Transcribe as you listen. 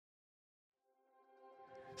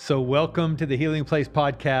So welcome to the Healing Place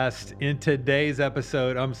podcast. In today's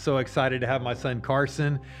episode, I'm so excited to have my son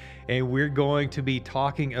Carson, and we're going to be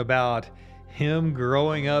talking about him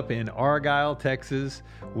growing up in Argyle, Texas,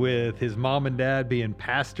 with his mom and dad being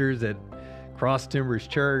pastors at Cross Timbers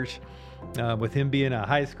Church, with him being a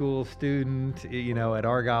high school student, at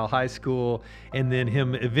Argyle High School, and then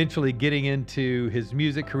him eventually getting into his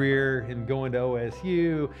music career and going to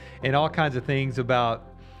OSU and all kinds of things about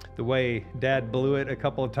the way Dad blew it a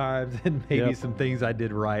couple of times and maybe some things I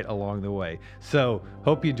did right along the way. So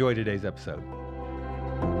hope you enjoy today's episode.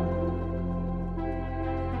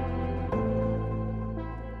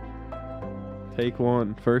 Take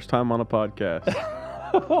one. First time on a podcast.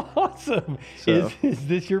 Awesome. So, is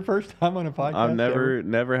this your first time on a podcast? I've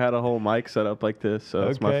never had a whole mic set up like this, so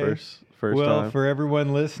it's my first well, time. For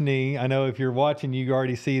everyone listening, I know if you're watching, you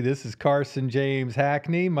already see this is Carson James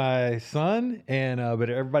Hackney, my son, and but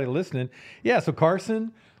everybody listening, so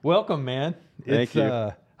Carson, welcome, man. Thank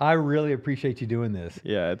you. I really appreciate you doing this.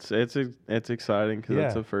 Yeah, it's exciting because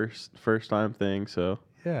it's a first time thing. So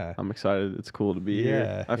yeah, I'm excited. It's cool to be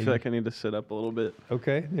here. I feel like I need to sit up a little bit.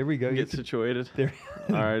 Okay, there we go. Get situated. There.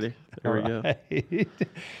 Alrighty, there we go.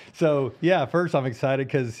 So first I'm excited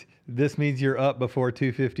because this means you're up before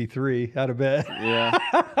 2:53 out of bed. Yeah,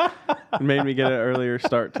 it made me get an earlier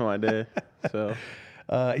start to my day. So.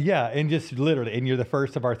 And just literally, and you're the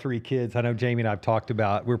first of our three kids. I know Jamie and I've talked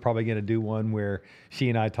about, we're probably going to do one where she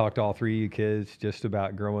and I talked to all three of you kids just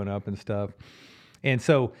about growing up and stuff. And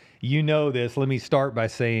so, this, let me start by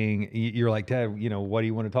saying, you're like, Dad, what do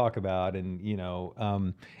you want to talk about? And,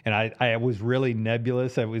 and I was really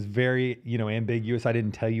nebulous. I was very, ambiguous. I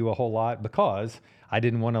didn't tell you a whole lot because I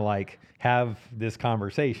didn't want to have this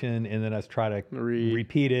conversation and then us try to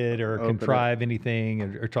repeat it or contrive anything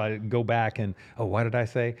or try to go back and, what did I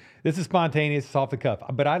say? This is spontaneous, it's off the cuff.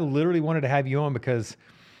 But I literally wanted to have you on because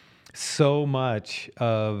so much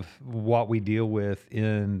of what we deal with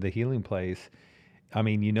in the Healing Place,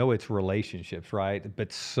 it's relationships, right?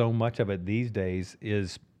 But so much of it these days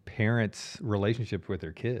is parents' relationships with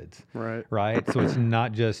their kids. Right. So it's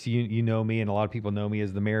not just, you know me, and a lot of people know me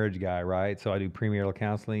as the marriage guy, right? So I do premarital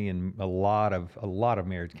counseling and a lot of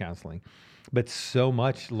marriage counseling. But so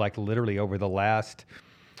much, literally over the last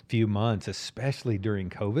few months, especially during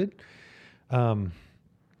COVID,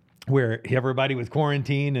 where everybody was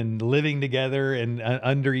quarantined and living together and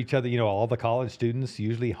under each other, all the college students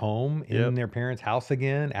usually home in their parents' house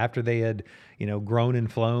again after they had, grown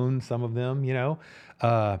and flown, some of them,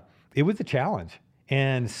 it was a challenge.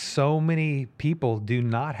 And so many people do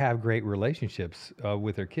not have great relationships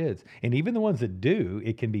with their kids. And even the ones that do,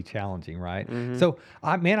 it can be challenging, right? Mm-hmm. So,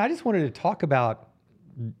 I just wanted to talk about,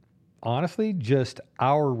 honestly, just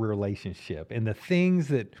our relationship and the things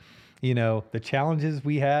that, the challenges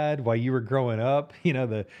we had while you were growing up.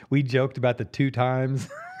 We joked about the 2 times.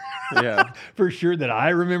 Yeah. For sure that I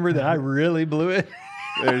remember that I really blew it.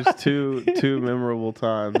 There's two memorable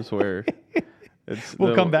times where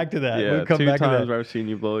we'll come back to that. Yeah, we'll come 2 back times to that. where I've seen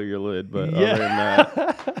you blow your lid, but other than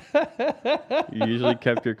that, you usually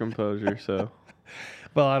kept your composure. So,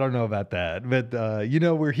 well, I don't know about that, but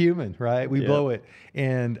we're human, right? We blow it,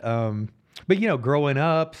 and but growing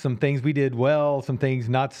up, some things we did well, some things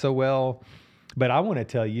not so well. But I want to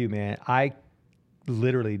tell you, man, I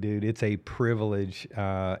literally, dude, it's a privilege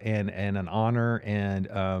and an honor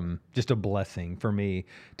and just a blessing for me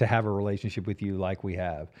to have a relationship with you like we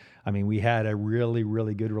have. We had a really,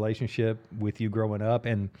 really good relationship with you growing up,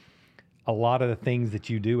 and a lot of the things that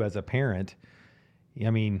you do as a parent,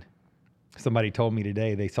 somebody told me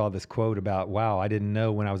today, they saw this quote about, wow, I didn't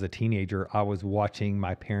know when I was a teenager, I was watching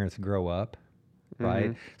my parents grow up,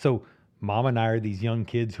 right? Mm-hmm. So Mom and I are these young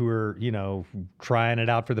kids who are, trying it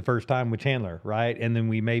out for the first time with Chandler, right? And then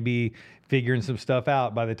we may be figuring some stuff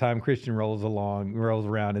out by the time Christian rolls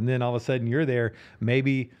around. And then all of a sudden you're there.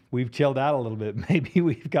 Maybe we've chilled out a little bit. Maybe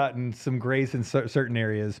we've gotten some grace in certain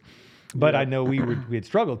areas. But I know we had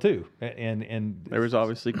struggled too. And there was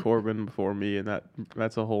obviously Corbin before me, and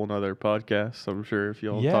that's a whole nother podcast. I'm sure if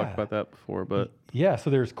y'all talked about that before, but so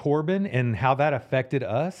there's Corbin and how that affected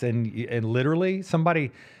us. And literally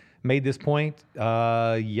somebody made this point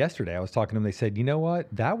yesterday. I was talking to them. They said, you know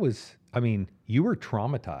what? That was, you were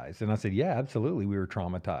traumatized. And I said, yeah, absolutely. We were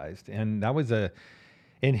traumatized. And that was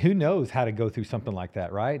and who knows how to go through something like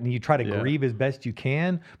that, right? And you try to grieve as best you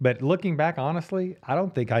can. But looking back, honestly, I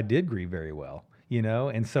don't think I did grieve very well,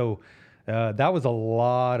 And so that was a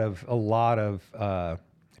lot of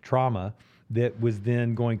trauma that was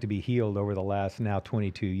then going to be healed over the last now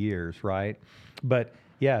 22 years, right? But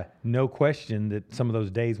yeah, no question that some of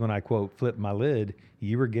those days when I, quote, flipped my lid,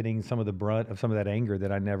 you were getting some of the brunt of some of that anger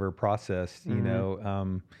that I never processed, you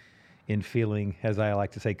know, in feeling, as I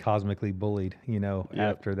like to say, cosmically bullied, you know,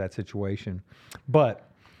 after that situation. But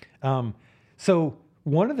so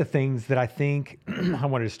one of the things that I think I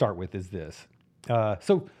wanted to start with is this.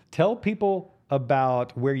 So tell people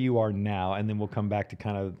about where you are now, and then we'll come back to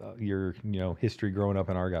kind of your, you know, history growing up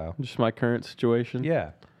in Argyle. Just my current situation.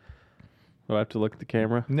 Yeah. Do I have to look at the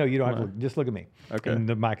camera? No, you don't have to look. Just look at me. Okay. And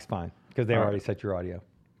the mic's fine because they All already right. set your audio.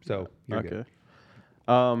 So you're good.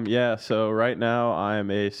 Yeah, so right now I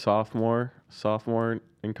am a sophomore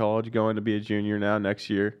in college, going to be a junior now next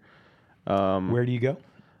year. Where do you go?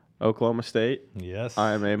 Oklahoma State. Yes.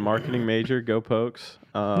 I am a marketing major, go Pokes.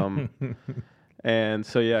 And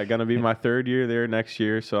so, yeah, going to be my third year there next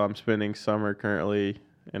year. So I'm spending summer currently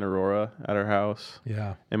in Aurora at our house.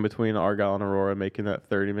 Yeah. In between Argyle and Aurora, making that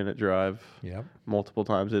 30-minute drive. Yep. Multiple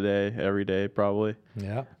times a day, every day probably.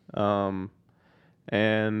 Yeah.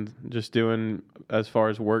 And just doing, as far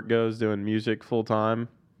as work goes, doing music full time,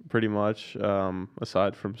 pretty much,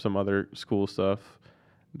 aside from some other school stuff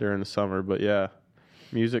during the summer. But yeah,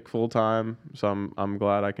 music full time. So I'm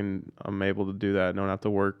glad I'm able to do that. I don't have to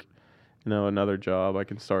work, you know, another job. I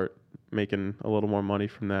can start making a little more money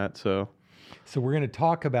from that. So we're going to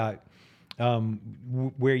talk about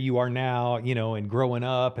where you are now, you know, and growing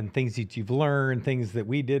up and things that you've learned, things that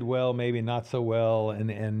we did well, maybe not so well,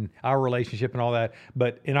 and our relationship and all that.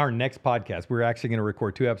 But in our next podcast, we're actually going to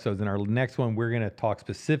record 2 episodes. In our next one, we're going to talk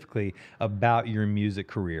specifically about your music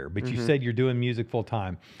career. But you said you're doing music full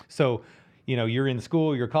time. So, you know, you're in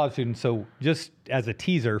school, you're a college student. So just as a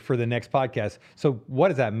teaser for the next podcast, so what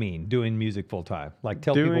does that mean, doing music full time? Like,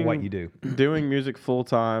 tell people what you do. Doing music full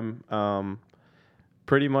time,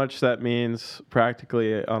 pretty much that means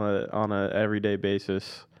practically on a everyday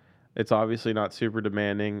basis. It's obviously not super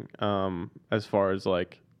demanding as far as,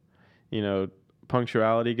 like, you know,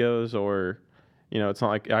 punctuality goes, or, you know, it's not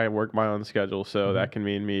like I work my own schedule, so that can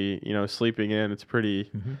mean me, you know, sleeping in. It's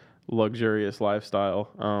pretty luxurious lifestyle,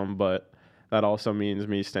 but that also means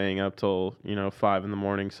me staying up till, you know, 5 in the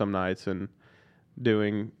morning some nights and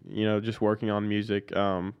doing, you know, just working on music.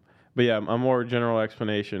 But yeah, a more general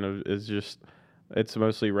explanation is just, it's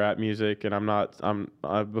mostly rap music, and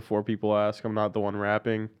before people ask, I'm not the one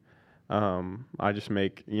rapping. I just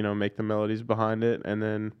make the melodies behind it, and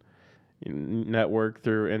then network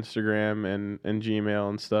through Instagram and Gmail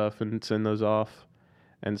and stuff, and send those off.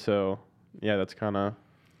 And so, yeah, that's kind of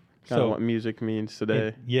what music means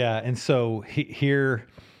today. And so here,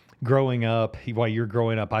 growing up, while you're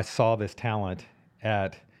growing up, I saw this talent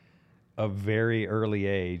at a very early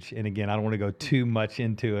age. And again, I don't want to go too much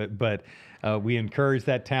into it, but we encouraged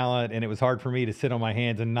that talent, and it was hard for me to sit on my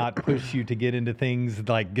hands and not push you to get into things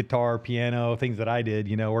like guitar, piano, things that I did,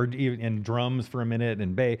 you know, or even in drums for a minute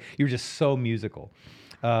and bass. You were just so musical.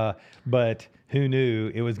 But who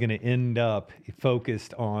knew it was going to end up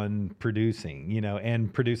focused on producing, you know,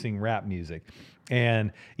 and producing rap music.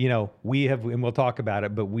 And, you know, and we'll talk about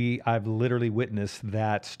it, but I've literally witnessed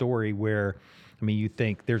that story where, I mean, you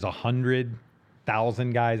think there's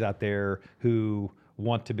 100,000 guys out there who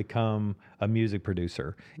want to become a music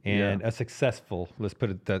producer and a successful, let's put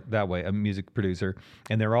it that way, a music producer.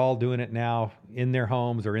 And they're all doing it now in their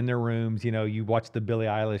homes or in their rooms. You know, you watch the Billie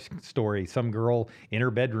Eilish story, some girl in her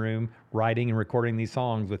bedroom writing and recording these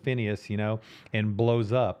songs with Phineas, you know, and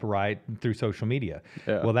blows up right through social media.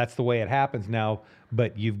 Yeah. Well, that's the way it happens now.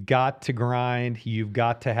 But you've got to grind, you've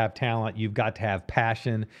got to have talent, you've got to have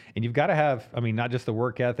passion, and you've got to have, I mean, not just the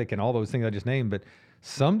work ethic and all those things I just named, but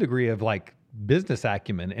some degree of like business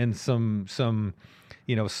acumen and some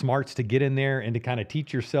you know, smarts to get in there and to kind of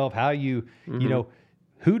teach yourself how you you know,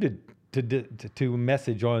 who to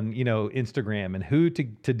message on, you know, Instagram, and who to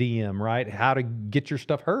DM, right? How to get your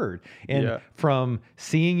stuff heard. And from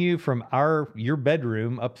seeing you from your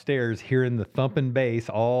bedroom upstairs, hearing the thumping bass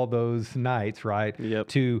all those nights, right?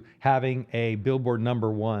 To having a Billboard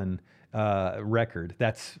 #1 record.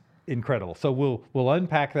 That's incredible. So we'll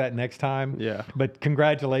unpack that next time. Yeah. But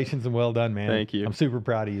congratulations and well done, man. Thank you. I'm super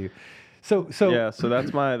proud of you. So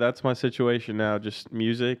that's my situation now, just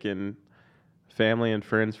music and family and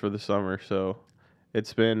friends for the summer. So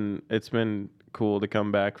it's been cool to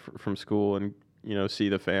come back from school and, you know, see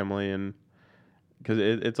the family, and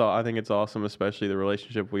because I think it's awesome, especially the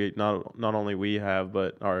relationship we not only we have,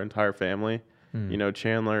 but our entire family. You know,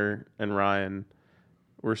 Chandler and Ryan,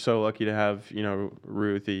 we're so lucky to have, you know,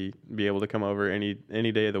 Ruthie be able to come over any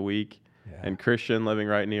day of the week, and Christian living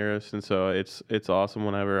right near us. And so it's awesome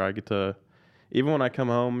whenever I get to, even when I come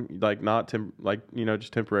home, like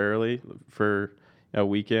just temporarily for a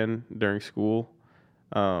weekend during school.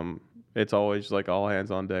 it's always like all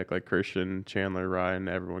hands on deck. Like Christian, Chandler, Ryan,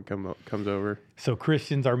 everyone comes over. So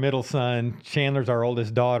Christian's our middle son, Chandler's our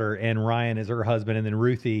oldest daughter, and Ryan is her husband, and then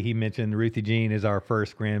Ruthie, he mentioned Ruthie Jean is our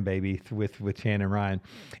first grandbaby with Chan and Ryan.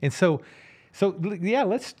 And so yeah,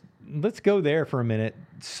 let's go there for a minute.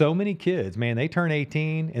 So many kids, man, they turn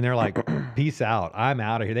 18 and they're like, peace out, I'm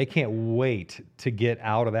out of here. They can't wait to get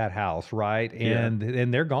out of that house, right?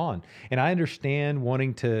 And they're gone. And I understand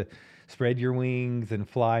wanting to spread your wings and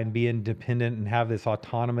fly and be independent and have this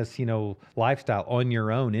autonomous, lifestyle on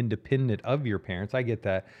your own, independent of your parents. I get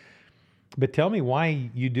that. But tell me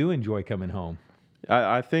why you do enjoy coming home.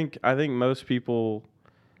 I think most people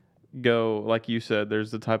go, like you said,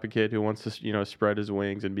 there's the type of kid who wants to, spread his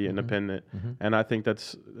wings and be independent. Mm-hmm. And I think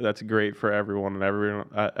that's great for everyone, and everyone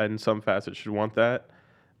in some facets should want that.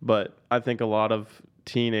 But I think a lot of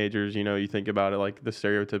teenagers, you think about it, like the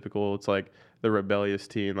stereotypical, it's like the rebellious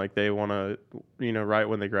teen, like they want to, right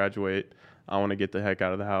when they graduate, I want to get the heck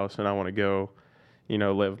out of the house and I want to go,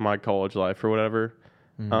 live my college life or whatever.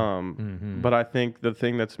 But I think the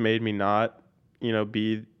thing that's made me not,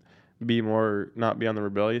 be not be on the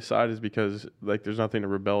rebellious side is because like there's nothing to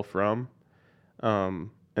rebel from. And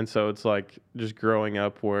so it's like just growing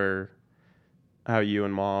up where how you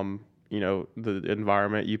and mom, the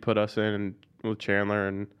environment you put us in, and with Chandler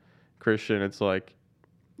and Christian, it's like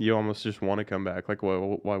you almost just want to come back. Like,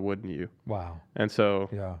 why wouldn't you? Wow. And so,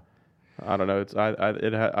 yeah, I don't know. It's I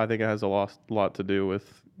think it has a lot to do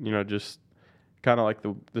with just kind of like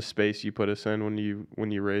the space you put us in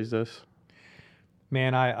when you raised us.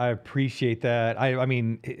 Man, I appreciate that. I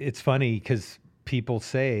mean, it's funny because people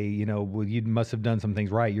say, well, you must have done some things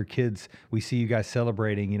right. Your kids, we see you guys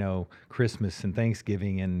celebrating, Christmas and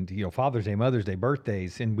Thanksgiving and, Father's Day, Mother's Day,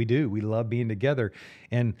 birthdays. And we do. We love being together.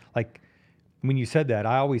 And like when you said that,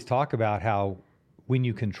 I always talk about how when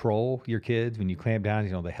you control your kids, when you clamp down,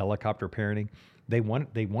 the helicopter parenting, they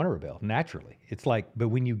want to rebel naturally. It's like, but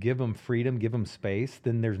when you give them freedom, give them space,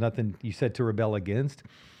 then there's nothing you said to rebel against.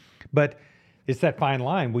 But it's that fine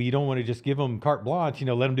line. Well, you don't want to just give them carte blanche,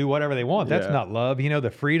 let them do whatever they want. That's not love,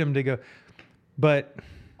 the freedom to go. But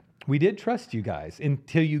we did trust you guys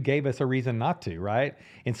until you gave us a reason not to, right?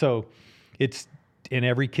 And so and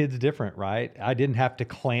every kid's different, right? I didn't have to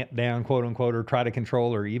clamp down, quote unquote, or try to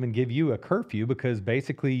control or even give you a curfew because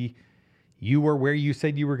basically you were where you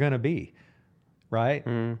said you were going to be, right?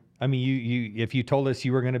 Mm. I mean, you if you told us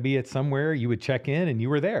you were going to be at somewhere, you would check in and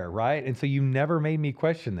you were there, right? And so you never made me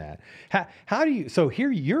question that. How do you, so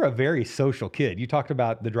here you're a very social kid. You talked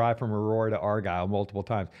about the drive from Aurora to Argyle multiple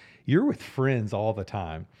times. You're with friends all the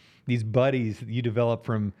time. These buddies you develop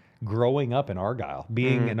from growing up in Argyle,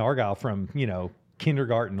 being in Argyle from,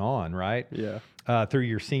 kindergarten on, right? Yeah. Through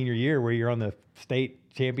your senior year where you're on the state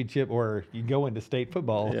championship or you go into state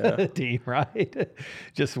football team, right?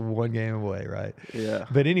 Just one game away, right? Yeah.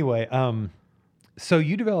 But anyway, so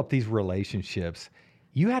you developed these relationships.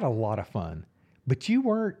 You had a lot of fun, but you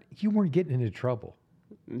weren't getting into trouble.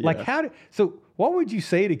 Yeah. Like so what would you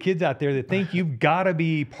say to kids out there that think you've got to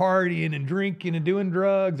be partying and drinking and doing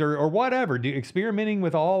drugs or whatever, experimenting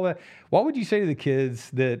with all that? What would you say to the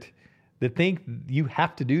kids that think you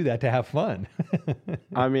have to do that to have fun?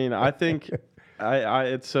 I mean, I think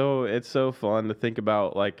it's so fun to think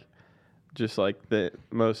about, like, just like the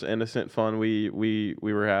most innocent fun we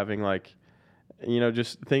were having, like,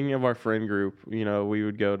 just thinking of our friend group. We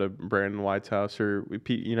would go to Brandon White's house or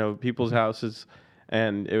people's houses,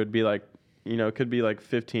 and it would be like, it could be like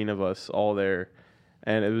 15 of us all there,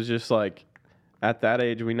 and it was just like at that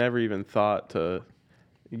age we never even thought to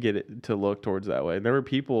get it to look towards that way. And there were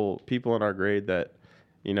people in our grade that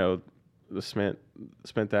spent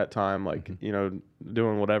that time like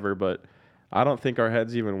doing whatever, but I don't think our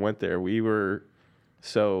heads even went there. We were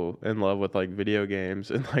so in love with like video games,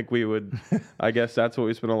 and like we would I guess that's what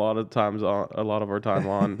we spent a lot of our time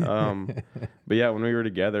on. But yeah, when we were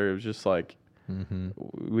together, it was just like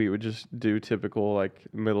we would just do typical like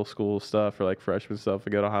middle school stuff or like freshman stuff.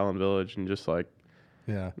 We go to Highland Village and just like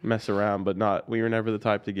mess around, but we were never the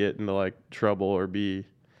type to get into like trouble or be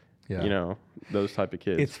those type of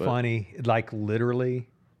kids. It's funny, like literally,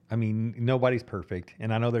 I mean, nobody's perfect,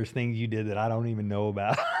 and I know there's things you did that I don't even know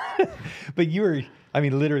about. But you were, I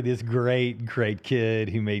mean, literally this great kid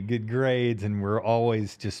who made good grades, and we're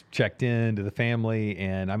always just checked in to the family.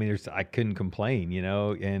 And I mean, I couldn't complain,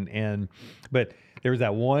 but there was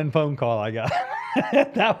that one phone call I got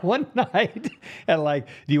that one night, and like,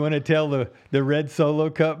 do you want to tell the Red Solo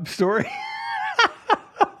Cup story?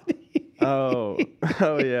 Oh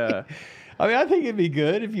yeah. I mean, I think it'd be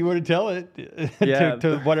good if you were to tell it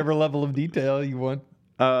to whatever level of detail you want.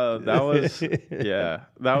 That was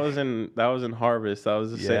that was in Harvest. That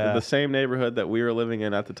was the same neighborhood that we were living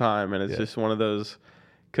in at the time, and it's just one of those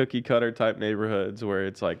cookie cutter type neighborhoods where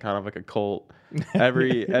it's like kind of like a cult.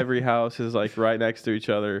 Every house is like right next to each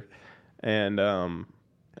other, and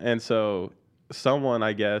so someone,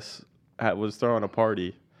 I guess, was throwing a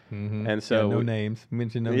party. Mm-hmm. And so no names.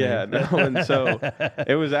 Mention no names. Yeah, no. And so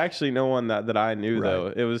it was actually no one that I knew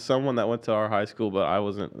though. It was someone that went to our high school, but I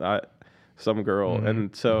wasn't. Some girl,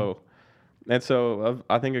 and so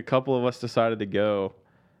I think a couple of us decided to go,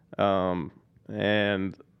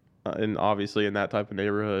 and obviously in that type of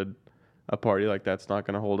neighborhood, a party like that's not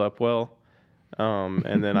going to hold up well.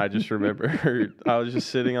 And then I just remember I was just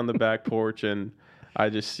sitting on the back porch, and I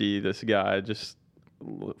just see this guy just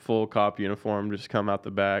full cop uniform just come out the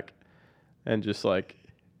back and just like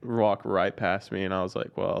walk right past me, and I was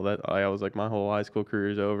like, well, I was like, my whole high school career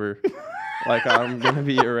is over. Like, I'm gonna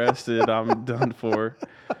be arrested. I'm done for.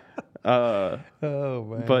 Oh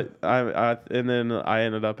man! But and then I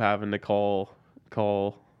ended up having to call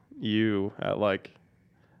you at like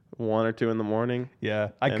 1 or 2 in the morning. Yeah,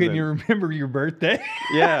 I couldn't even remember your birthday.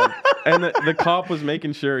 Yeah, and the cop was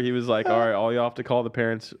making sure. He was like, all right, all you have to call the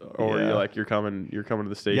parents, or you're coming to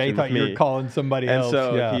the station. Yeah, he thought with you me. were calling somebody and else.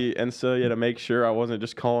 So yeah. he had to make sure I wasn't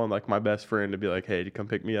just calling like my best friend to be like, hey, come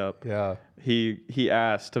pick me up. Yeah. He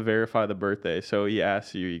asked to verify the birthday, so he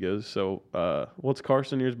asked you. He goes, so what's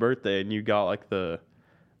Carson Year's birthday? And you got like the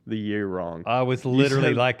year wrong. I was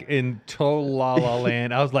literally like in total la la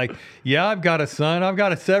land. I was like, yeah, I've got a son. I've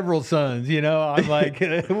got several sons. You know, I'm like,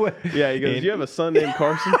 yeah. He goes, you have a son named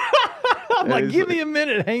Carson. I'm like, give me a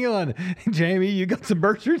minute. Hang on, Jamie. You got some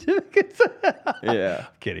birth certificates? Yeah.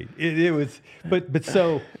 Kidding. It was, but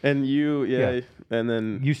so. And you, and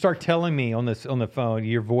then you start telling me on the phone,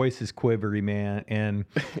 your voice is quivery, man, and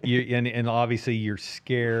and obviously you're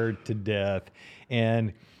scared to death.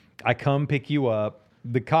 And I come pick you up.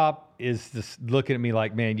 The cop is just looking at me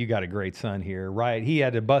like, man, you got a great son here, right? He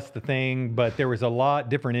had to bust the thing, but there was a lot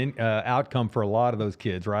different outcome for a lot of those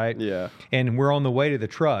kids, right? Yeah. And we're on the way to the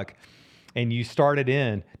truck, and you started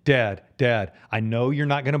in, Dad, I know you're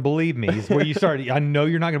not going to believe me. Is where you started. I know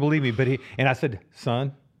you're not going to believe me, but and I said,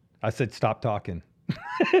 son, stop talking.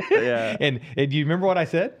 Yeah. And do you remember what I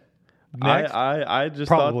said? Next? I just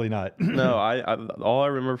probably not. No, all I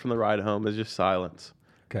remember from the ride home is just silence.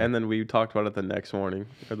 Okay. And then we talked about it the next morning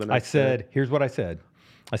or the next I said, day. Here's what I said.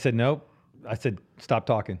 I said, nope. I said, stop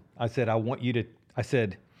talking. I said, I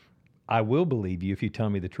said, I will believe you if you tell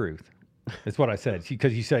me the truth. That's what I said.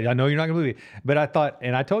 Because you said, I know you're not going to believe me. But I thought,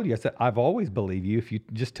 and I told you, I said, I've always believed you if you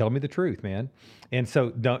just tell me the truth, man. And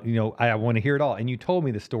so, I want to hear it all. And you told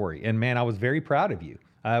me the story. And man, I was very proud of you.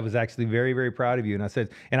 I was actually very, very proud of you. And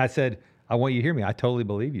I said, I want you to hear me. I totally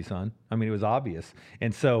believe you, son. I mean, it was obvious.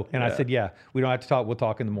 And so, I said, yeah, we don't have to talk. We'll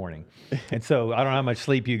talk in the morning. And so I don't know how much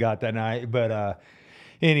sleep you got that night, but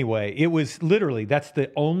anyway, it was literally, that's the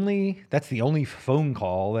only phone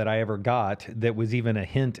call that I ever got that was even a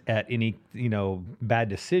hint at any, bad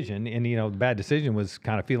decision. And, the bad decision was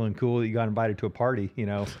kind of feeling cool that you got invited to a party,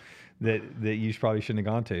 that you probably shouldn't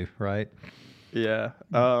have gone to. Right. Yeah.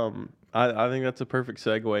 I think that's a perfect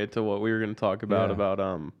segue to what we were going to talk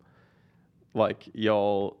about, like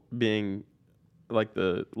y'all being like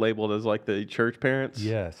labeled as like the church parents.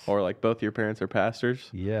 Yes. Or like both your parents are pastors.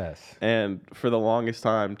 Yes. And for the longest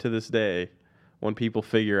time to this day, when people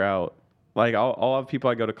figure out, like I'll have people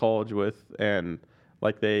I go to college with, and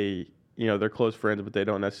like they're close friends, but they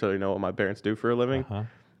don't necessarily know what my parents do for a living. Uh-huh.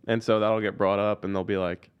 And so that'll get brought up, and they'll be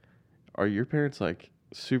like, are your parents like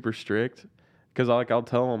super strict? Because I'll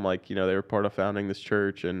tell them, like, they were part of founding this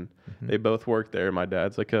church, and they both worked there. My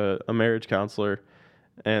dad's like a marriage counselor,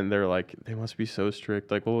 and they're like, they must be so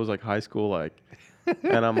strict. Like, what was like high school like?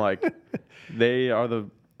 And I'm like, they are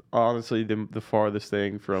honestly the farthest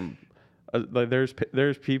thing from. Like,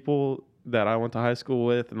 there's people that I went to high school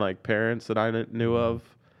with, and like parents that I knew of,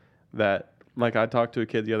 that like I talked to a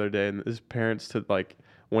kid the other day, and his parents to like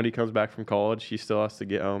when he comes back from college, he still has to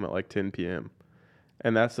get home at like 10 p.m.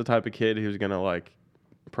 And that's the type of kid who's going to like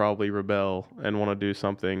probably rebel and want to do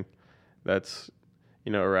something that's,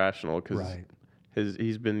 irrational, because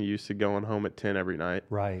he's been used to going home at 10 every night.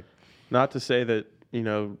 Right. Not to say that,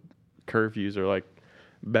 curfews are like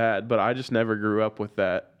bad, but I just never grew up with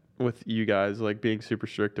that, with you guys like being super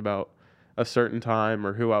strict about a certain time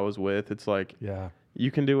or who I was with. It's like, you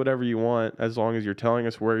can do whatever you want as long as you're telling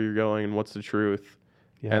us where you're going and what's the truth,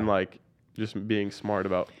 and like just being smart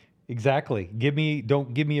about Exactly.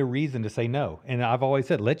 Don't give me a reason to say no. And I've always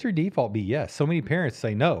said, let your default be yes. So many parents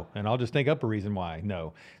say no, and I'll just think up a reason why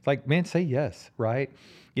no. It's like, man, say yes, right?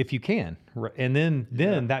 If you can. And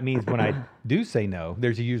then that means when I do say no,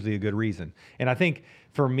 there's usually a good reason. And I think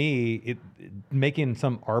for me, making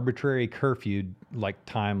some arbitrary curfew like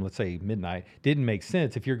time, let's say midnight, didn't make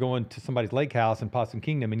sense. If you're going to somebody's lake house in Possum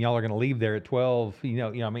Kingdom and y'all are going to leave there at 12, I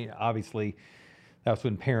mean, obviously that's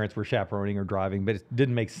when parents were chaperoning or driving, but it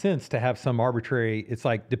didn't make sense to have some arbitrary. It's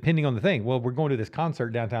like depending on the thing. Well, we're going to this concert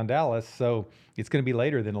downtown Dallas, so it's going to be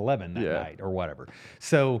later than 11 that night or whatever.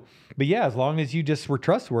 So, but yeah, as long as you just were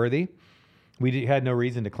trustworthy, we had no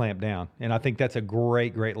reason to clamp down. And I think that's a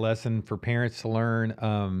great, great lesson for parents to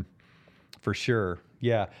learn, for sure.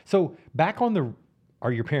 Yeah. So back on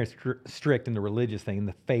are your parents strict in the religious thing and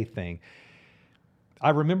the faith thing?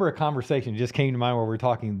 I remember a conversation just came to mind while we were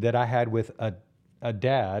talking that I had with a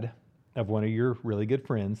dad of one of your really good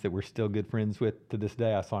friends that we're still good friends with to this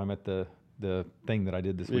day. I saw him at the thing that I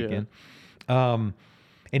did this weekend.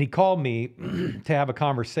 And he called me to have a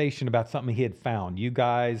conversation about something he had found. You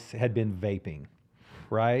guys had been vaping,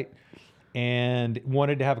 right? And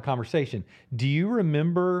wanted to have a conversation. Do you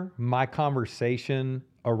remember my conversation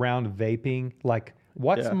around vaping? Like,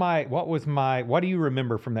 what do you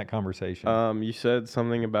remember from that conversation? You said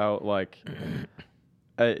something about like,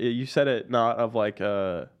 you said it not of like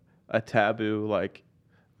a taboo like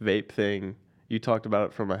vape thing. You talked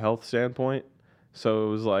about it from a health standpoint. So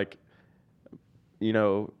it was like,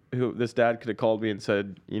 this dad could have called me and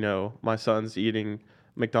said, my son's eating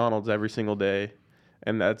McDonald's every single day,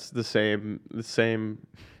 and that's the same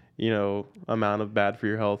amount of bad for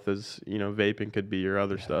your health as vaping could be or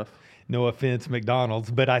other stuff. No offense,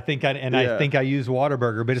 McDonald's, but I think I think I use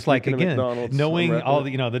Whataburger. But it's like, again, knowing all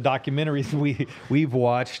the the documentaries we've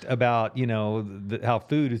watched about how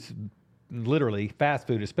food is literally fast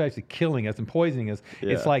food, especially killing us and poisoning us. Yeah.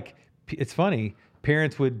 It's like, it's funny.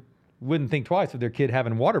 Parents wouldn't think twice of their kid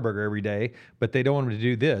having Whataburger every day, but they don't want them to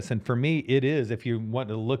do this. And for me, it is, if you want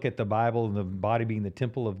to look at the Bible and the body being the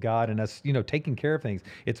temple of God and us, taking care of things,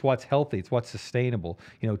 it's what's healthy, it's what's sustainable.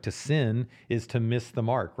 To sin is to miss the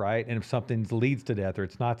mark, right? And if something leads to death or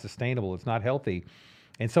it's not sustainable, it's not healthy.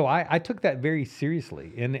 And so I took that very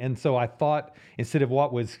seriously. And so I thought, instead of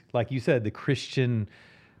what was, like you said, the Christian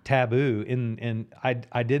taboo, and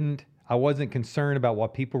I wasn't concerned about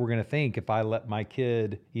what people were going to think if I let my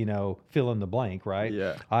kid, fill in the blank, right?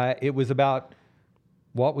 Yeah. It was about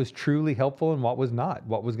what was truly helpful and what was not,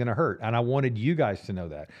 what was going to hurt. And I wanted you guys to know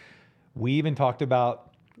that. We even talked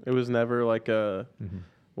about... It was never like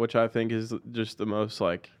which I think is just the most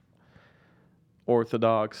like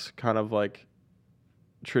orthodox kind of like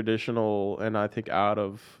traditional, and I think out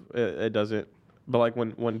of, it doesn't, but like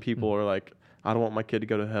when people are like, I don't want my kid to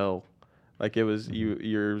go to hell. Like it was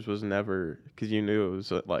yours was never, because you knew it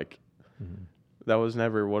was like that was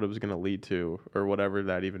never what it was going to lead to or whatever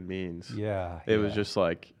that even means. It was just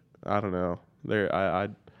like, I don't know.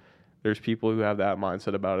 There's people who have that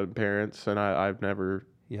mindset about it, parents, and I've never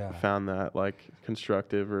found that like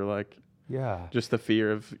constructive or like just the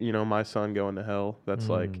fear of my son going to hell. That's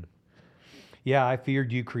like, I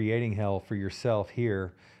feared you creating hell for yourself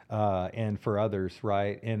here. And for others,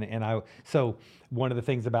 right? So one of the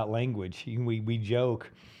things about language, we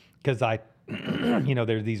joke, because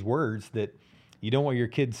there's these words that you don't want your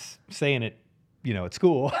kids saying it, at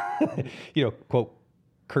school, quote,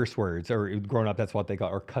 curse words, or growing up, that's what they call,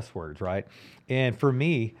 or cuss words, right? And for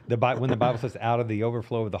me, when the Bible says, out of the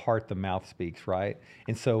overflow of the heart, the mouth speaks, right?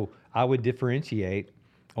 And so I would differentiate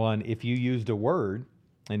on, if you used a word,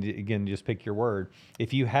 and again, just pick your word.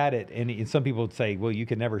 If you had it, and some people would say, well, you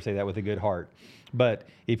can never say that with a good heart. But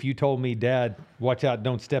if you told me, Dad, watch out,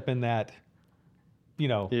 don't step in that,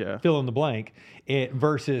 fill in the blank,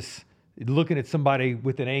 versus looking at somebody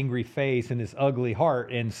with an angry face and this ugly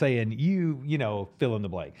heart and saying, fill in the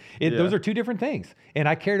blank. Those are two different things. And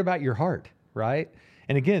I cared about your heart, right?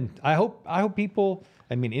 And again, I hope people...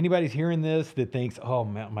 anybody's hearing this that thinks, oh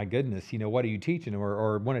my goodness, what are you teaching,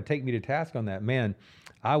 or want to take me to task on that, man,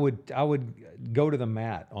 I would go to the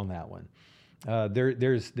mat on that one.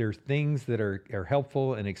 There's things that are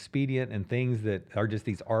helpful and expedient, and things that are just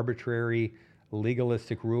these arbitrary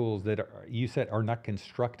legalistic rules that you said are not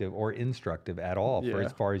constructive or instructive at all for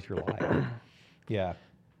as far as your life.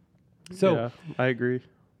 So I agree.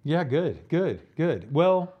 Good.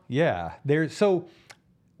 Well, so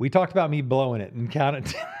we talked about me blowing it and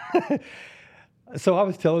counted. So I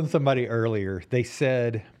was telling somebody earlier, they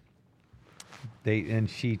said, and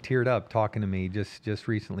she teared up talking to me just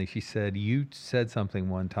recently. She said, you said something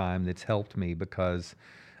one time that's helped me, because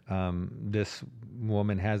this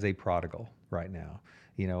woman has a prodigal right now.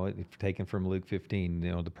 Taken from Luke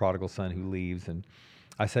 15, the prodigal son who leaves. And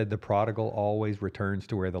I said, the prodigal always returns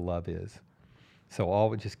to where the love is. So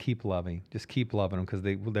always just keep loving them, because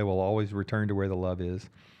they will always return to where the love is.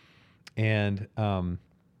 And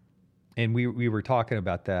we were talking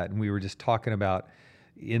about that, and we were just talking about,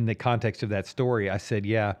 in the context of that story, I said,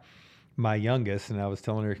 yeah, my youngest, and I was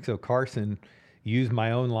telling her, so Carson used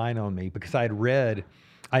my own line on me, because I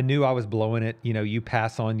knew I was blowing it. You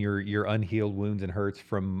pass on your unhealed wounds and hurts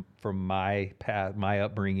from my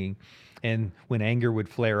upbringing. And when anger would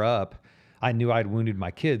flare up, I knew I'd wounded my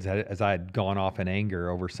kids as I had gone off in anger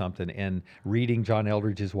over something. And reading John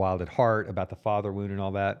Eldridge's Wild at Heart about the father wound and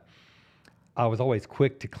all that, I was always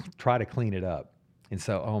quick to try to clean it up. And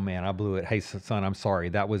so, oh man, I blew it. Hey, son, I'm sorry.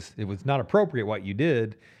 It was not appropriate what you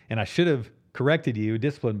did, and I should have corrected you,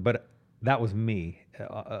 disciplined, but that was me.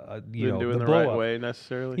 Didn't do it the right way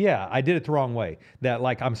necessarily. Yeah, I did it the wrong way.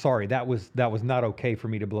 I'm sorry. That was not okay for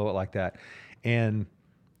me to blow it like that. And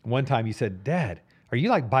one time you said, Dad, are you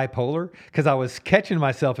like bipolar? Because I was catching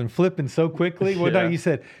myself and flipping so quickly. One time you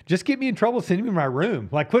said, just get me in trouble, send me to my room.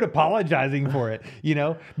 Like, quit apologizing for it,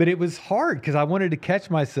 But it was hard because I wanted to catch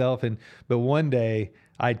myself. But one day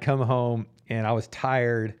I'd come home and I was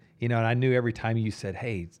tired, and I knew every time you said,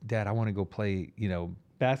 hey, Dad, I want to go play,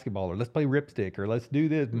 basketball, or let's play ripstick, or let's do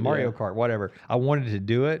this, Mario Kart, whatever. I wanted to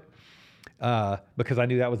do it. Because I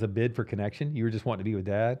knew that was a bid for connection. You were just wanting to be with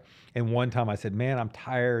Dad. And one time I said, man, I'm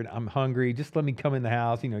tired. I'm hungry. Just let me come in the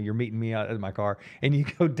house. You're meeting me out in my car. And you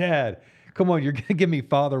go, Dad, come on, you're going to give me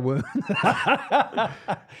father wounds. I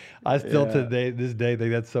still this day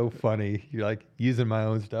think that's so funny. You're like using my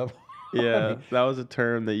own stuff. Yeah, that was a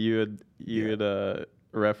term that you had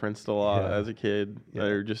referenced a lot as a kid. Yeah.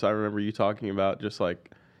 I remember you talking about just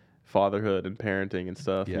like fatherhood and parenting and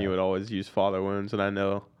stuff. Yeah. And you would always use father wounds. And I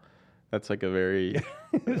know that's like a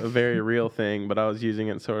very real thing, but I was using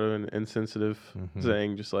it sort of an insensitive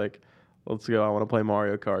saying, just like, let's go, I want to play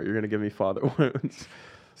Mario Kart. You're going to give me father wounds.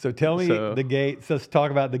 So tell me the gate. So let's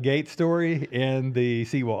talk about the gate story and the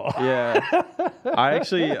seawall. Yeah. I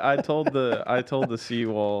told the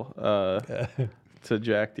seawall to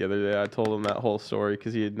Jack the other day. I told him that whole story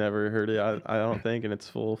because he had never heard it, I don't think, in its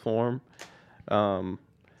full form.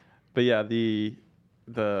 But yeah,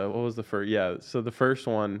 what was the first? Yeah, so the first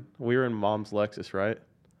one, we were in Mom's Lexus, right?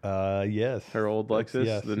 Yes. Her old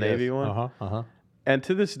Lexus, the Navy one. Uh-huh. And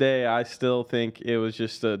to this day, I still think it was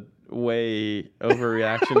just a way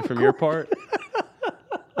overreaction from your part.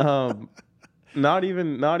 Not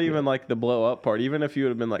even like the blow up part. Even if you would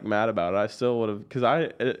have been like mad about it, I still would have,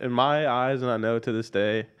 because in my eyes, and I know to this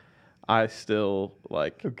day, I still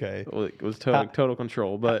was total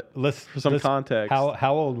control. But for some context,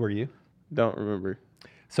 how old were you? Don't remember.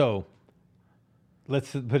 So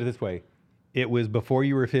let's put it this way. It was before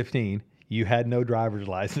you were 15. You had no driver's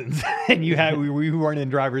license, and we weren't in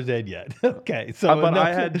driver's ed yet. Okay, so but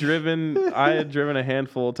I had driven a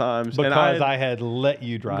handful of times because I had let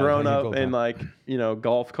you drive. Grown up in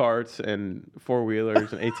golf carts and four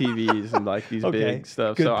wheelers and ATVs and like these big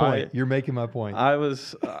stuff. Good point. You're making my point. I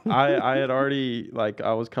had already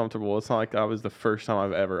I was comfortable. It's not like that was the first time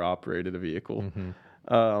I've ever operated a vehicle.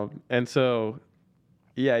 Mm-hmm. And so,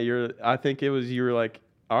 yeah, I think you were like,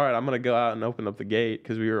 all right, I'm going to go out and open up the gate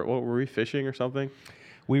because were we fishing or something?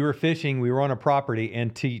 We were fishing. We were on a property.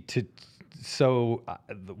 And so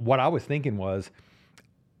what I was thinking was,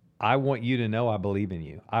 I want you to know I believe in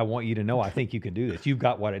you. I want you to know I think you can do this. You've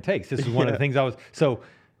got what it takes. This is one of the things so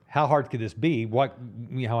how hard could this be?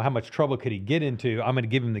 How much trouble could he get into? I'm going to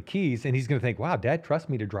give him the keys and he's going to think, wow, Dad trusts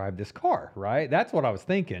me to drive this car, right? That's what I was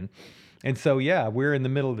thinking. And so, yeah, we're in the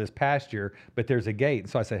middle of this pasture, but there's a gate.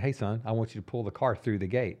 So I said, hey, son, I want you to pull the car through the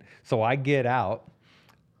gate. So I get out.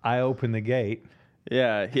 I open the gate.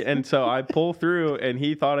 Yeah. And so I pull through, and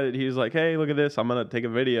he was like, hey, look at this. I'm going to take a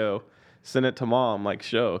video, send it to Mom. Like,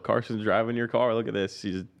 show, Carson's driving your car. Look at this.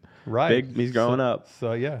 He's big. He's growing up.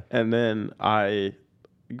 So, yeah. And then I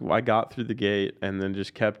got through the gate and then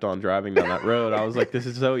just kept on driving down that road. I was like, this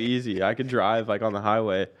is so easy. I could drive like on the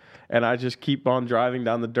highway. And I just keep on driving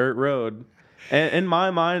down the dirt road. And in my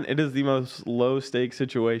mind, it is the most low-stakes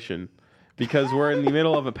situation because we're in the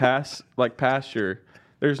middle of a pasture.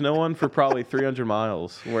 There's no one for probably 300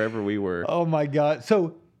 miles wherever we were. Oh, my God.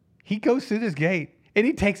 So he goes through this gate, and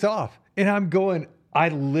he takes off. And I'm going, I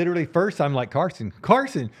literally, first I'm like, Carson.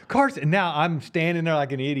 Now I'm standing there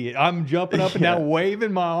like an idiot. I'm jumping up and down,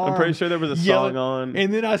 waving my arm. I'm pretty sure there was a song on.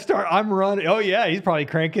 And then I'm running. Oh, yeah, he's probably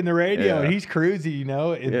cranking the radio, and he's cruising,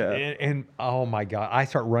 And oh, my God, I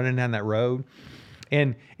start running down that road.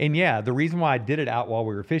 And yeah, the reason why I did it out while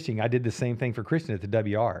we were fishing, I did the same thing for Christian at the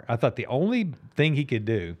WR. I thought the only thing he could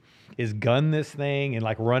do is gun this thing and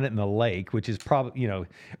like run it in the lake, which is probably,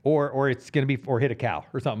 or it's going to be, or hit a cow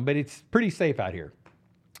or something, but it's pretty safe out here.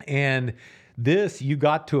 And this, you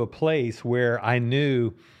got to a place where I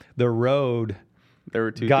knew the road There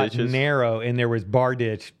were two got ditches. narrow and there was bar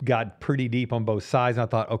ditch, got pretty deep on both sides. And I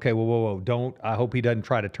thought, okay, whoa, I hope he doesn't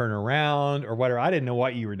try to turn around or whatever. I didn't know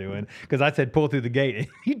what you were doing because I said pull through the gate and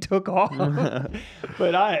he took off.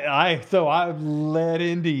 But so I led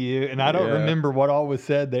into you and I don't Yeah. remember what all was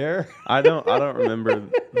said there. I don't remember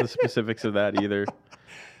the specifics of that either.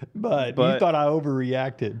 But But you thought I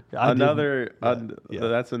overreacted. I didn't. Yeah.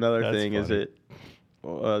 That's another That's thing. Is funny. it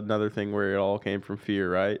another thing where it all came from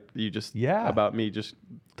fear, right? You just Yeah. about me just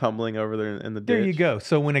tumbling over there in the ditch. There you go.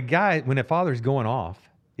 So when a father's going off,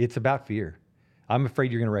 it's about fear. I'm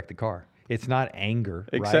afraid you're going to wreck the car. It's not anger,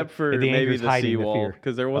 Except right? for The maybe anger's the hiding seawall, fear.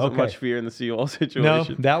 because there wasn't Okay. much fear in the seawall No,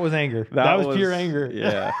 situation. that was anger. That was pure anger.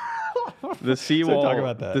 Yeah. The seawall. talk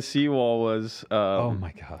about that. The seawall was. Oh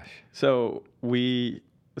my gosh. So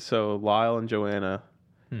Lyle and Joanna,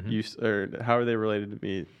 Mm-hmm. or how are they related to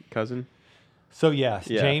me? Cousin? So yes,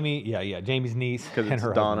 Yeah. Jamie. Jamie's niece Because and it's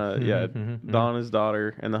her Donna. husband. Yeah, Mhm. Donna's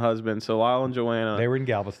daughter and the husband. So Lyle and Joanna. They were in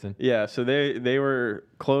Galveston. Yeah, so they were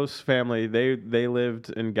close family. They lived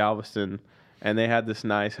in Galveston, and they had this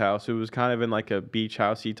nice house. It was kind of in like a beach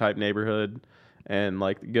housey type neighborhood, and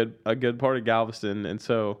like a good part of Galveston. And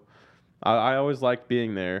so I always liked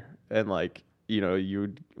being there, and like we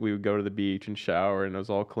would go to the beach and shower, and it was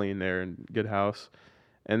all clean there and good house.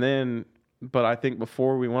 And then, but I think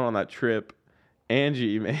before we went on that trip,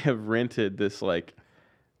 Angie may have rented this like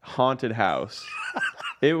haunted house.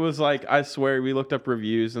 It was like, I swear, we looked up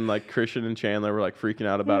reviews and like Christian and Chandler were like freaking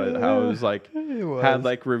out about it. How it was like had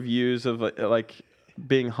like reviews of like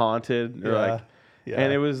being haunted or like,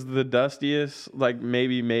 and it was the dustiest like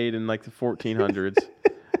maybe made in like the 1400s.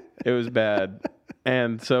 It was bad.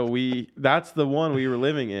 And so that's the one we were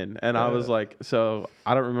living in. And I was like, so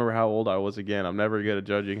I don't remember how old I was again. I'm never good at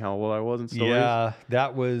judging how old I was in stories. Yeah,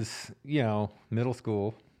 that was middle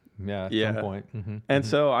school. Yeah, at some point. Mm-hmm. And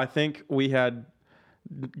so I think we had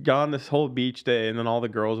gone this whole beach day, and then all the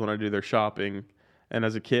girls want to do their shopping. And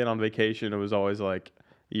as a kid on vacation, it was always like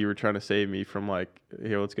you were trying to save me from like,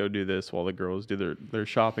 here, let's go do this while the girls do their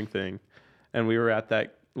shopping thing. And we were at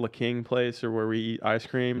that La King place or where we eat ice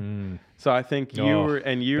cream. So I think you were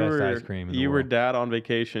ice cream in the you were world. dad on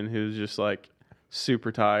vacation who's just like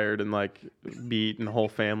super tired and like beat, and the whole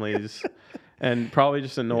family's and probably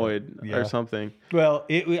just annoyed Yeah. or something. Well,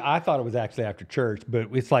 I thought it was actually after church, but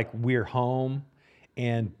it's like we're home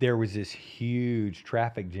and there was this huge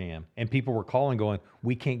traffic jam and people were calling going,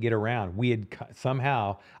 we can't get around. We had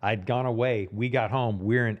somehow, I'd gone away. We got home.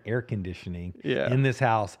 We're in air conditioning in this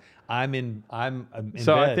house. I'm in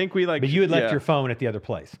So I bed. think we like, but you had left yeah. your phone at the other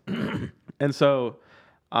place. And so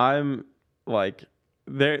I'm like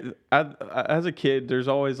there as a kid, there's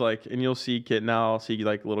always like, and you'll see I'll see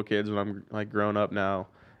like little kids when I'm like grown up now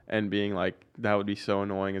and being like, that would be so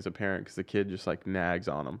annoying as a parent because the kid just like nags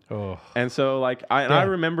on them. Oh, And so like I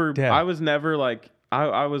remember Dad. I was never like,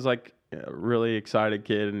 I was like a really excited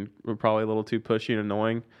kid and probably a little too pushy and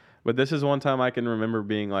annoying. But this is one time I can remember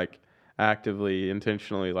being like actively,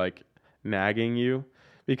 intentionally like nagging you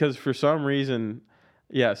because for some reason,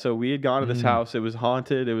 so we had gone to this house. It was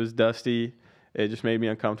haunted. It was dusty. It just made me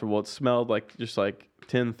uncomfortable. It smelled like just like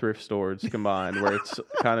 10 thrift stores combined where it's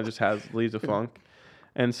kind of just leaves a funk.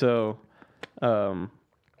 And so,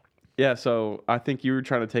 so I think you were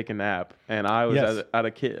trying to take a nap, and I was Yes. at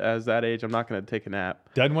a kid as that age. I'm not going to take a nap.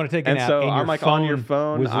 doesn't want to take a And nap. so and I'm your like on your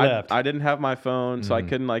phone. was left. I didn't have my phone, so I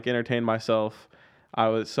couldn't like entertain myself.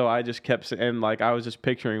 I just kept and like I was just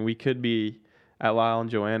picturing we could be at Lyle and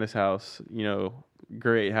Joanna's house.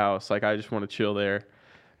 Great house. Like I just want to chill there.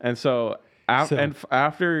 And so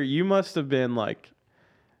after you must have been like.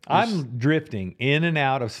 I'm drifting in and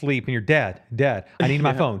out of sleep, and you're Dad, I need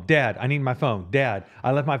my phone. Dad, I need my phone. Dad,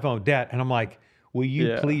 I left my phone. Dad, and I'm like, will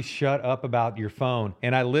you please shut up about your phone?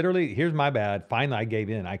 And I literally, here's my bad. Finally, I gave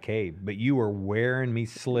in. I caved, but you were wearing me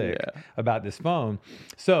slick about this phone.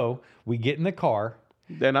 So we get in the car.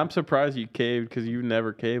 And I'm surprised you caved because you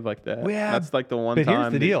never cave like that. Yeah, that's like the one but time.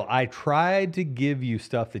 here's the deal. I tried to give you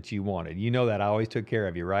stuff that you wanted. You know that I always took care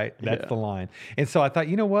of you, right? That's the line. And so I thought,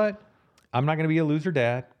 you know what? I'm not going to be a loser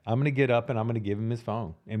dad. I'm going to get up and I'm going to give him his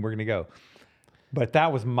phone and we're going to go. But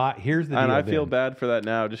that was here's the deal. And I feel bad for that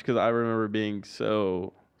now just because I remember being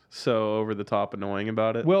so over the top annoying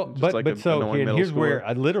about it. Well, Just but like but a so annoying middle here's schooler. where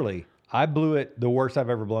I blew it the worst I've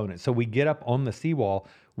ever blown it. So we get up on the seawall.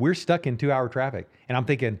 We're stuck in 2-hour traffic, and I'm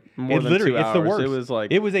thinking, More than 2 it's the hours. worst. It was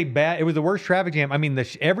like- it was the worst traffic jam. I mean,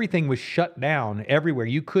 everything was shut down everywhere.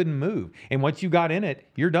 You couldn't move, and once you got in it,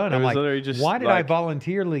 you're done. I'm was like, literally just why did I like-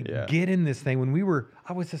 voluntarily Yeah. get in this thing when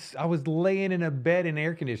I was laying in a bed in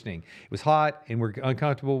air conditioning. It was hot, and we're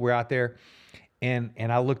uncomfortable. We're out there. And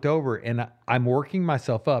I looked over and I'm working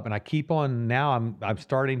myself up, and I keep on now. I'm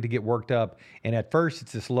starting to get worked up. And at first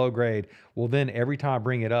it's this low grade. Well, then every time I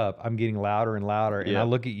bring it up, I'm getting louder and louder. And I Yeah.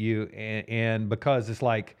 look at you, and because it's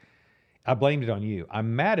like I blamed it on you.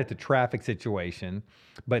 I'm mad at the traffic situation,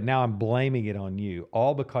 but now I'm blaming it on you,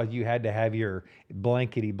 all because you had to have your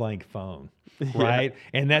blankety blank phone, right?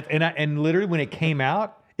 And literally when it came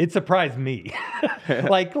out, it surprised me.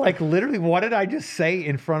 like literally, what did I just say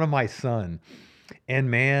in front of my son? And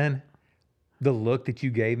man, the look that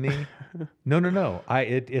you gave me, no.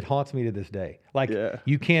 It haunts me to this day. Like Yeah.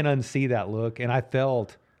 you can't unsee that look. And I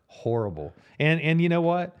felt horrible. And you know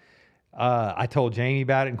what? I told Jamie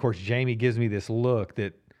about it. And of course, Jamie gives me this look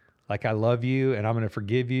that like, I love you and I'm going to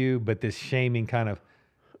forgive you. But this shaming kind of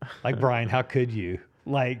like, Brian, how could you?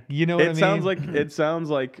 Like, you know what I mean? It sounds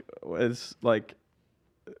like it's like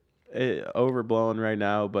overblown right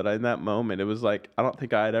now, but in that moment, it was like, I don't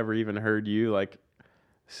think I had ever even heard you like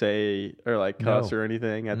say or like cuss No. or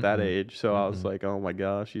anything at that age. So I was like, oh my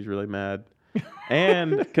gosh, she's really mad.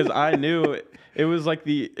 And because I knew it was like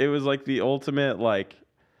the ultimate, like,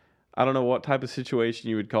 I don't know what type of situation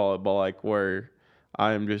you would call it, but like where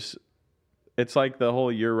I'm just, it's like the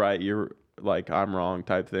whole you're right, you're like I'm wrong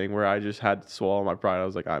type thing, where I just had to swallow my pride. I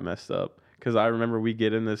was like, I messed up. Because I remember we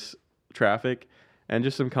get in this traffic, and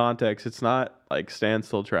just some context, it's not like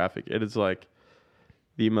standstill traffic. It is like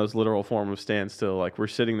the most literal form of standstill. Like we're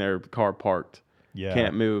sitting there, car parked, Yeah.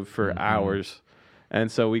 can't move for hours. And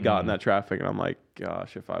so we got in that traffic, and I'm like,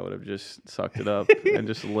 gosh, if I would have just sucked it up and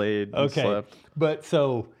just laid and Okay. slept. But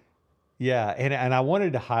so, yeah, and I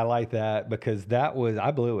wanted to highlight that because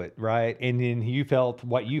I blew it, right? And then you felt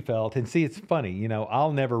what you felt. And see, it's funny, you know,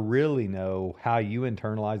 I'll never really know how you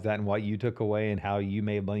internalized that and what you took away and how you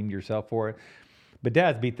may have blamed yourself for it. But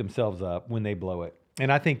dads beat themselves up when they blow it.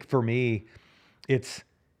 And I think for me, it's,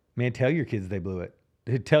 man, tell your kids they blew it.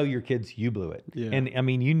 Tell your kids you blew it. Yeah. And I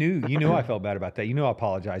mean, you knew I felt bad about that. You knew I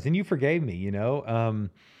apologized and you forgave me, you know?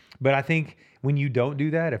 But I think when you don't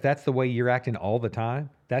do that, if that's the way you're acting all the time,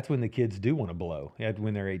 that's when the kids do want to blow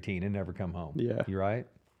when they're 18 and never come home. Yeah. You right?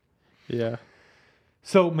 Yeah.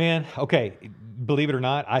 So, man, okay, believe it or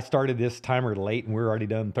not, I started this timer late and we're already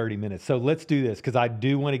done 30 minutes. So let's do this because I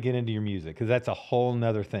do want to get into your music because that's a whole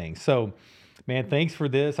nother thing. So, man, thanks for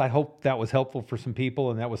this. I hope that was helpful for some people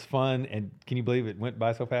and that was fun. And can you believe it went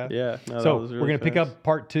by so fast? Yeah. No, that So was really we're going to pick fast. up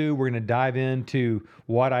part 2. We're going to dive into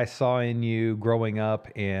what I saw in you growing up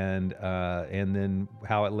and then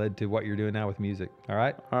how it led to what you're doing now with music. All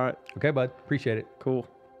right? All right. Okay, bud. Appreciate it. Cool.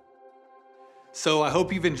 So I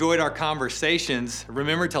hope you've enjoyed our conversations.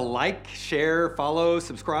 Remember to like, share, follow,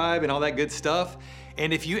 subscribe, and all that good stuff.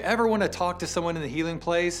 And if you ever want to talk to someone in the Healing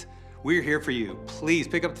Place, we're here for you. Please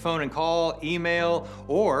pick up the phone and call, email,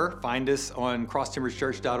 or find us on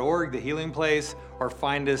crosstimberschurch.org, The Healing Place, or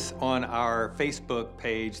find us on our Facebook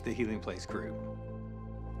page, The Healing Place Group.